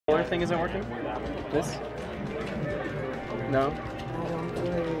thing isn't working? This? No?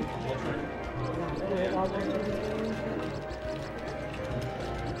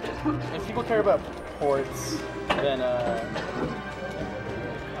 If people care about ports, then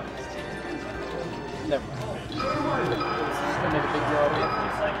never mind. Just gonna make a big deal out of it.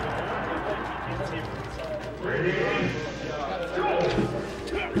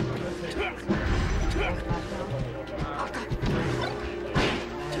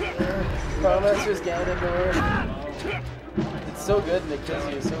 Promaster's Ganondorf. It's so good and it kills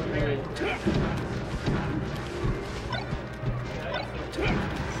you, it's so weird.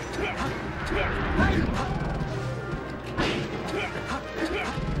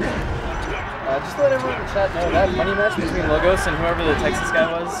 Just to let everyone in the chat know, that money match between Logos and whoever the Texas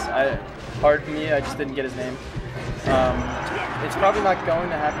guy was, hard for me, I just didn't get his name. It's probably not going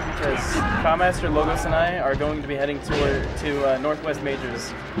to happen because Commaster, Logos, and I are going to be heading to Northwest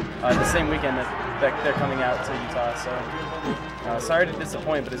Majors the same weekend that they're coming out to Utah. So sorry to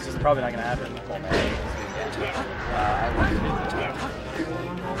disappoint, but it's just probably not going to happen.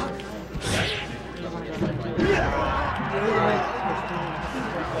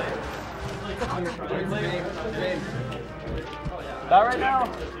 Not right now.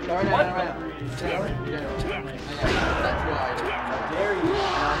 Not right now. Dare you?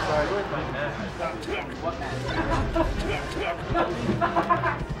 I'm sorry. What man?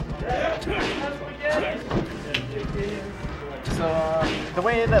 So the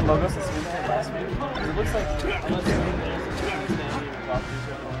way that Logos is played last week, it looks like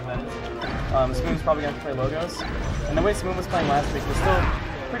Spoon's probably going to play Logos, and the way Spoon was playing last week was still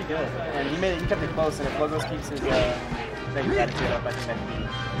pretty good, and he kept it close. And if Logos keeps his negative attitude up, I think that he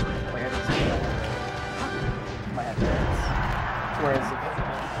might have to. Whereas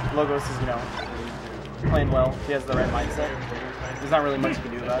if Logos is playing well, he has the right mindset. There's not really much you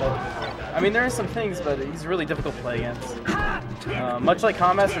can do about it. I mean, there are some things, but he's really difficult to play against. Much like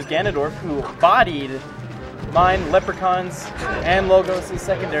Commaster's Ganondorf, who bodied mine, Leprechauns, and Logos'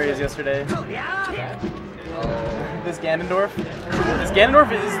 secondaries yesterday. This Ganondorf is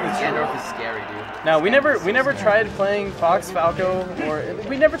scary, dude. Now we never tried playing Fox, Falco, or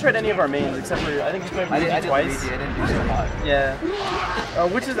we never tried any of our mains except for I think we played Luigi twice. I didn't do so hot. Yeah,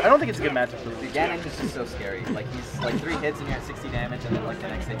 which is I don't think it's a good matchup for Luigi. Ganon is just so scary. Like he's like 3 hits and you're at 60 damage, and then like the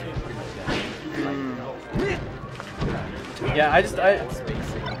next hit you're pretty much dead. Yeah, I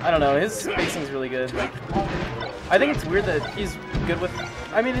don't know. His spacing's really good. Like, I think it's weird that he's good with.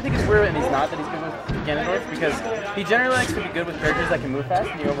 I mean, I think it's weird and he's not that he's good with Ganondorf because he generally likes to be good with characters that can move fast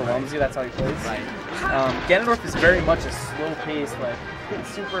and he overwhelms you. That's how he plays. Right. Ganondorf is very much a slow-paced, like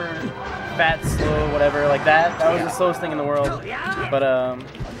super fat, slow, whatever. Like that was the slowest thing in the world. But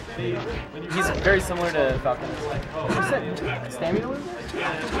he's very similar to Falcon. You said Stamina was?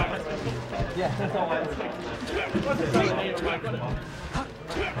 Yeah.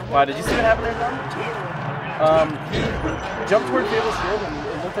 Wow, did you see what happened there, John? He jumped toward Fable's shield and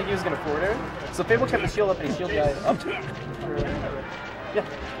it looked like he was going to forward air. So Fable kept the shield up and he shield guy up. Yeah.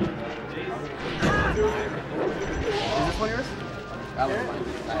 Is this one yours? That was mine.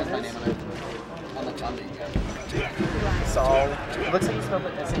 That has my name on it. On the tongue. Saul. It looks like he spelled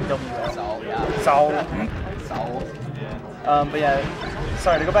it S-A-W-L. Saul, yeah. Saul. Saul. But yeah,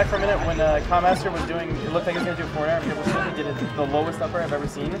 sorry, to go back for a minute, when Commaster was doing, it looked like he was going to do a forward air, and Fable shield, he did it the lowest upper I've ever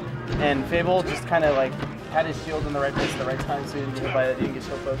seen, and Fable just kind of like had his shield in the right place at the right time, so he didn't get hit by it, he didn't get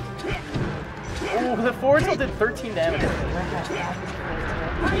shield poked. Oh, the forward tilt did 13 damage.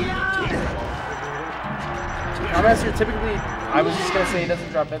 Commaster typically, I was just going to say he doesn't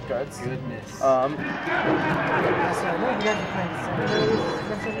drop edge guards. Goodness.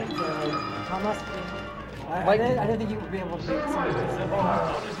 I didn't think you would be able to beat somebody.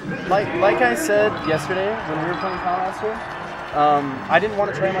 Like I said yesterday when we were playing Commaster, I didn't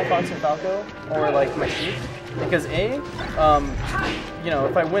want to try my Fox or Falco or like my Sheep because if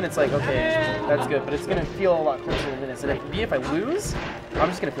I win, it's like okay, that's good, but it's gonna feel a lot closer to minutes. And if I lose, I'm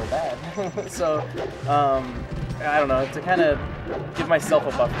just gonna feel bad. So I don't know, to kind of give myself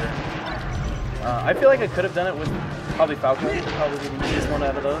a buffer. I feel like I could have done it with probably Falco, probably the easiest one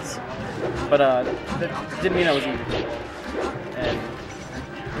out of those. But that didn't mean I was easy. And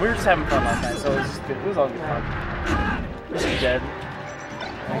we were just having fun last night, so it was just good. It was all good fun. This is dead.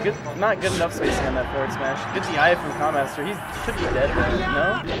 Good, not good enough spacing on that forward smash. Good DI from Commaster. He should be dead, but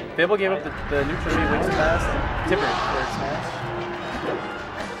no. Fable gave up the neutral B wings fast. Tipper forward smash.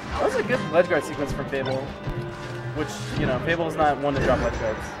 That was a good ledge guard sequence from Fable, which Fable is not one to drop ledge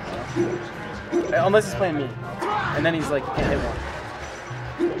guards, so. Unless he's playing me, and then he's like, you can't hit one.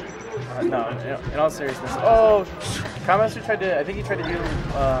 No, in all seriousness. Oh, Kamaster tried to, I think he tried to do,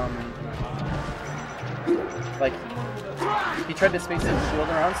 like, he tried to space his shield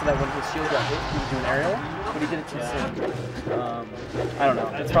around so that when his shield got hit, he would do an aerial, but he did it too soon. I don't know,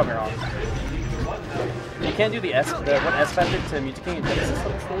 it's probably wrong. You can't do the one S method to Mewtwo in Genesis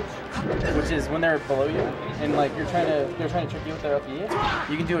stage, which is when they're below you and like they're trying to trick you with their up B.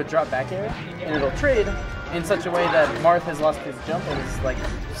 You can do a drop back air and it'll trade in such a way that Marth has lost his jump and is like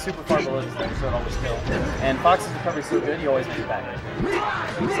super far below this thing, so it'll always kill. And Fox's recovery is so good, he always makes it back air.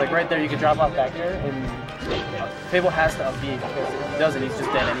 It's like right there, you can drop off back air, and Fable has to up B because if he doesn't, he's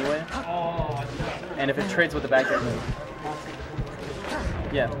just dead anyway. And if it trades with the back air, then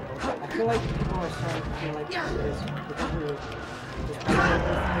yeah. I feel like people are starting to feel like there's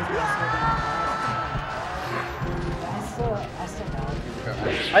I still know.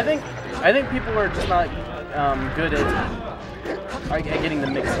 I think people are just not good at getting the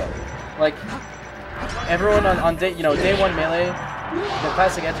mix up. Like everyone on day day one melee, the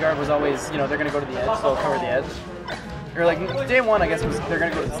classic edge guard was always they're gonna go to the edge, so they'll cover the edge. Or like day one, I guess they're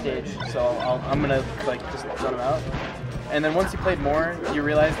gonna go to the stage, so I'm gonna like just run them out. And then once you played more, you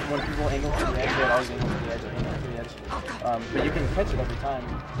realized when people angle to the edge, they always angle to the edge, angle to the edge. But you can catch it every time.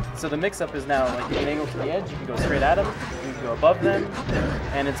 So the mix-up is now, like, you can angle to the edge, you can go straight at them, you can go above them,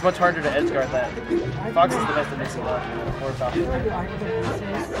 and it's much harder to edge guard that. Fox is the best at mixing up, or Falcon. I feel like the argument is,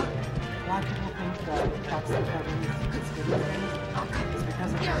 a lot of people think that Fox is good with things. It's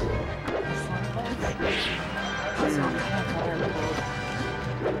because of the slump plays. So you can't cover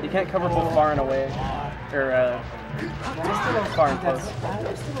both. You can't cover both far and away, or far and close.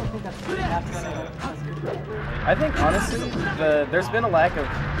 I still don't think that's enough to say that that's good. I think honestly, there's been a lack of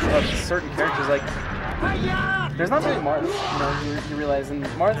certain characters. Like, there's not many Marths. You realize, and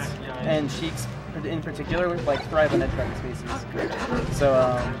Marths and Sheiks in particular like thrive on edge guarding spaces. So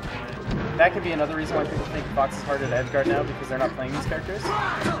that could be another reason why people think Fox is harder to edge guard now, because they're not playing these characters,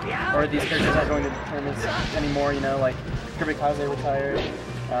 or these characters aren't going to the tournaments anymore. Like Kirby-Kaze retired.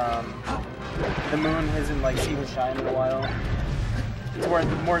 The Moon hasn't like seen his shine in a while. It's more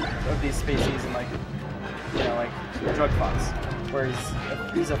of these species and like Drug Fox, where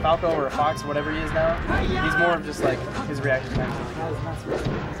he's a Falco or a Fox, whatever he is now. He's more of just like his reaction time.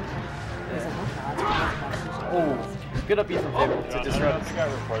 Oh, good up B from Fable to disrupt. I think I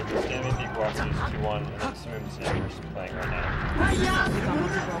reported this game. I think Roxy is 2-1, and then Swim Sanders playing right now.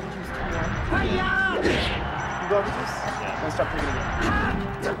 You go over juice? Yeah. Let's stop picking again.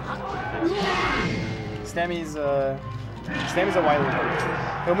 Stammy's a wily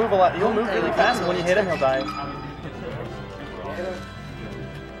player. He'll move a lot. He'll move really fast, and when you hit him, he'll die.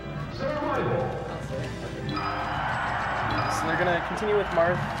 So they're gonna continue with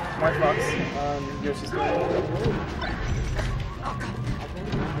Marth Fox on Yoshi's game.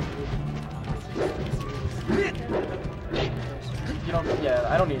 You don't. Yeah,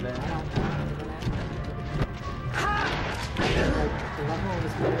 I don't need that.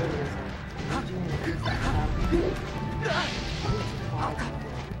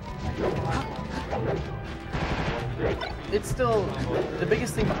 It's still, the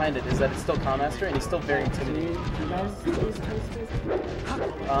biggest thing behind it is that it's still Commaster and he's still very intimidating.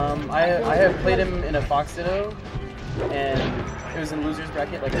 I have played him in a Fox Ditto, and it was in Losers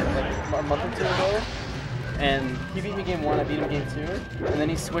Bracket like a month or two ago, and he beat me game 1, I beat him game 2, and then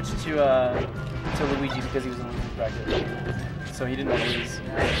he switched to Luigi because he was in Losers Bracket, so he didn't want to lose.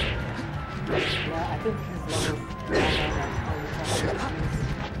 Yeah, I think his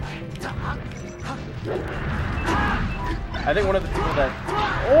I think one of the people that...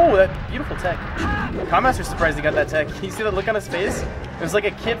 Oh, that beautiful tech. Commaster's surprised he got that tech. You see the look on his face? It was like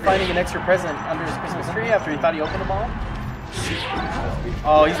a kid finding an extra present under his Christmas tree after he thought he opened them all.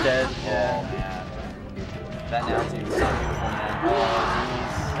 Oh, he's dead. Yeah. That now seems so beautiful,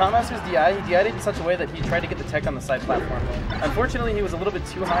 man. Commaster's DI, he DI'd it in such a way that he tried to get the tech on the side platform. Unfortunately, he was a little bit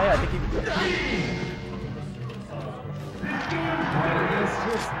too high. I think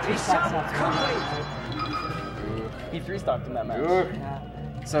he 3-stocked in that match. Yeah.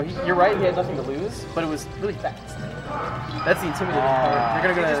 So you're right, he had nothing to lose, but it was really fast. That's the intimidating part.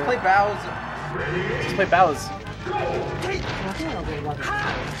 You're gonna just play Bows. Just play Bows.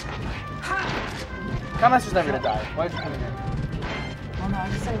 Commaster's never gonna die. Why did you come in here? Well, no,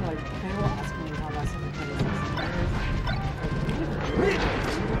 I'm just saying, like, Fable asking me how that's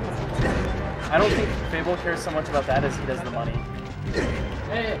I don't think Fable cares so much about that as he does the money.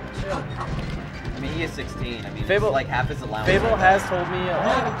 Hey, chill. I mean, he is 16. I mean, Fable, it's like half his allowance. Fable has told me.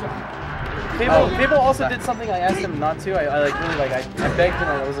 Fable also did something I asked him not to. I begged him.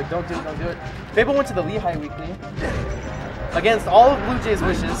 I was like, don't do it. Fable went to the Lehigh Weekly against all of Blue Jay's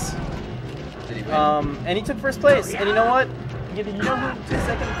wishes, Did he win? And he took first place. And you know what? You know who took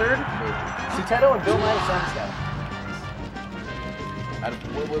second and third? Suteto and Bill Nye Scout.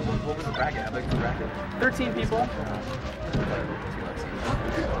 What was the bracket? How big was the bracket? 13 people.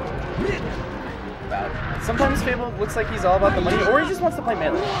 Sometimes Fable looks like he's all about the money, or he just wants to play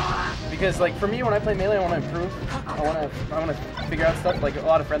Melee. Because like for me, when I play Melee, I want to improve. I want to figure out stuff. Like a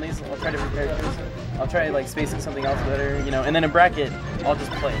lot of friendlies, I'll try different characters. I'll try like spacing something else better, you know. And then in bracket, I'll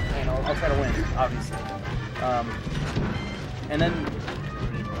just play, and I'll try to win, obviously. And then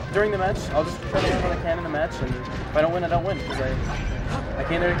during the match, I'll just try to win what I can in the match, and if I don't win, I don't win, because I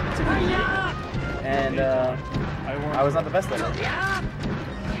came there to compete, and I was not the best at it.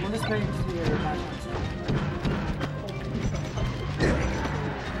 We're just waiting to see your match.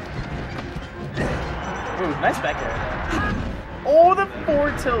 Ooh, nice back air. Oh, the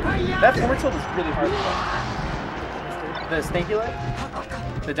forward tilt. That forward tilt is really hard to play. The snaky leg,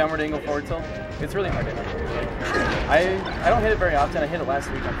 the downward angle forward tilt, it's really hard to hit. I don't hit it very often. I hit it last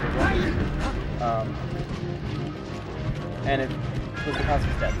week on Fable. And it was the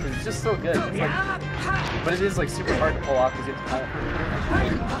consequence of death, because it's just so good. It's like, but it is like super hard to pull off because you have to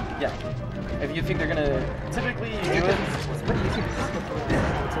yeah. If you think they're gonna, typically you do it.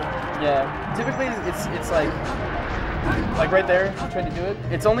 Yeah, typically it's like right there, trying to do it.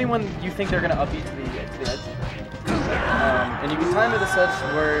 It's only when you think they're gonna upbeat to the edge. And you can time it as such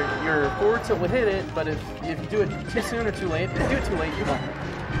where your forward tilt would hit it, but if you do it too soon or too late, if you do it too late, you won't.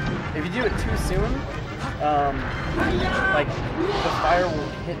 If you do it too soon, like the fire will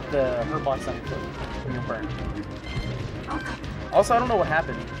hit the hurt box on your foot and you'll burn. Also, I don't know what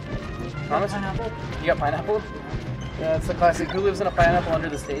happened. Thomas? You got pineapple? Yeah, it's the classic. Who lives in a pineapple under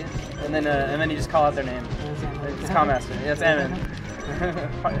the stage? And then you just call out their name. It's Commaster. Yeah, it's Ammon.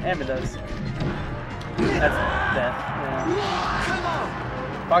 Ammon does. That's death.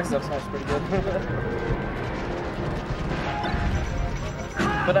 Yeah. Fox's up smash is pretty good.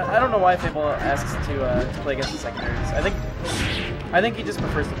 But I don't know why Fable asks to play against the secondaries. I think he just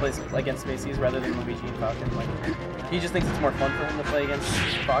prefers to play against Spaceys rather than Luigi and Falcon. Like, he just thinks it's more fun for him to play against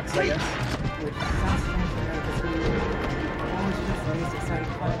Fox, I guess.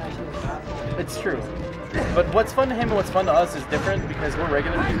 It's true. But what's fun to him and what's fun to us is different because we're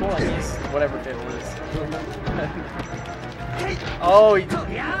regular people and he's whatever Fable is. Oh,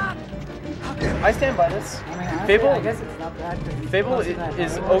 I stand by this. I mean, honestly, Fable, I guess it's not bad. Fable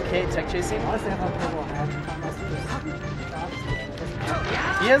is okay tech chasing. Honestly, I thought Fable had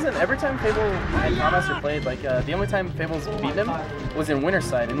He hasn't, every time Fable and Commaster played, like, the only time Fable's beaten him was in Winner's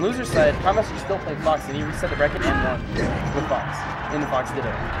Side. In Loser's Side, Commaster still played Fox, and he reset the bracket and won with Fox. In the Fox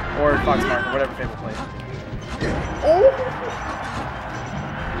Ditto. Or Fox Mark, or whatever Fable played. Oh!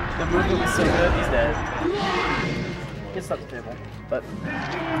 The movement was so good, he's dead. Gets stuck to Fable. But,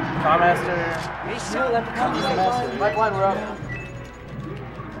 Commaster... He's the master. Pipeline, we're up.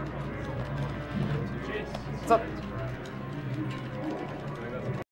 What's up?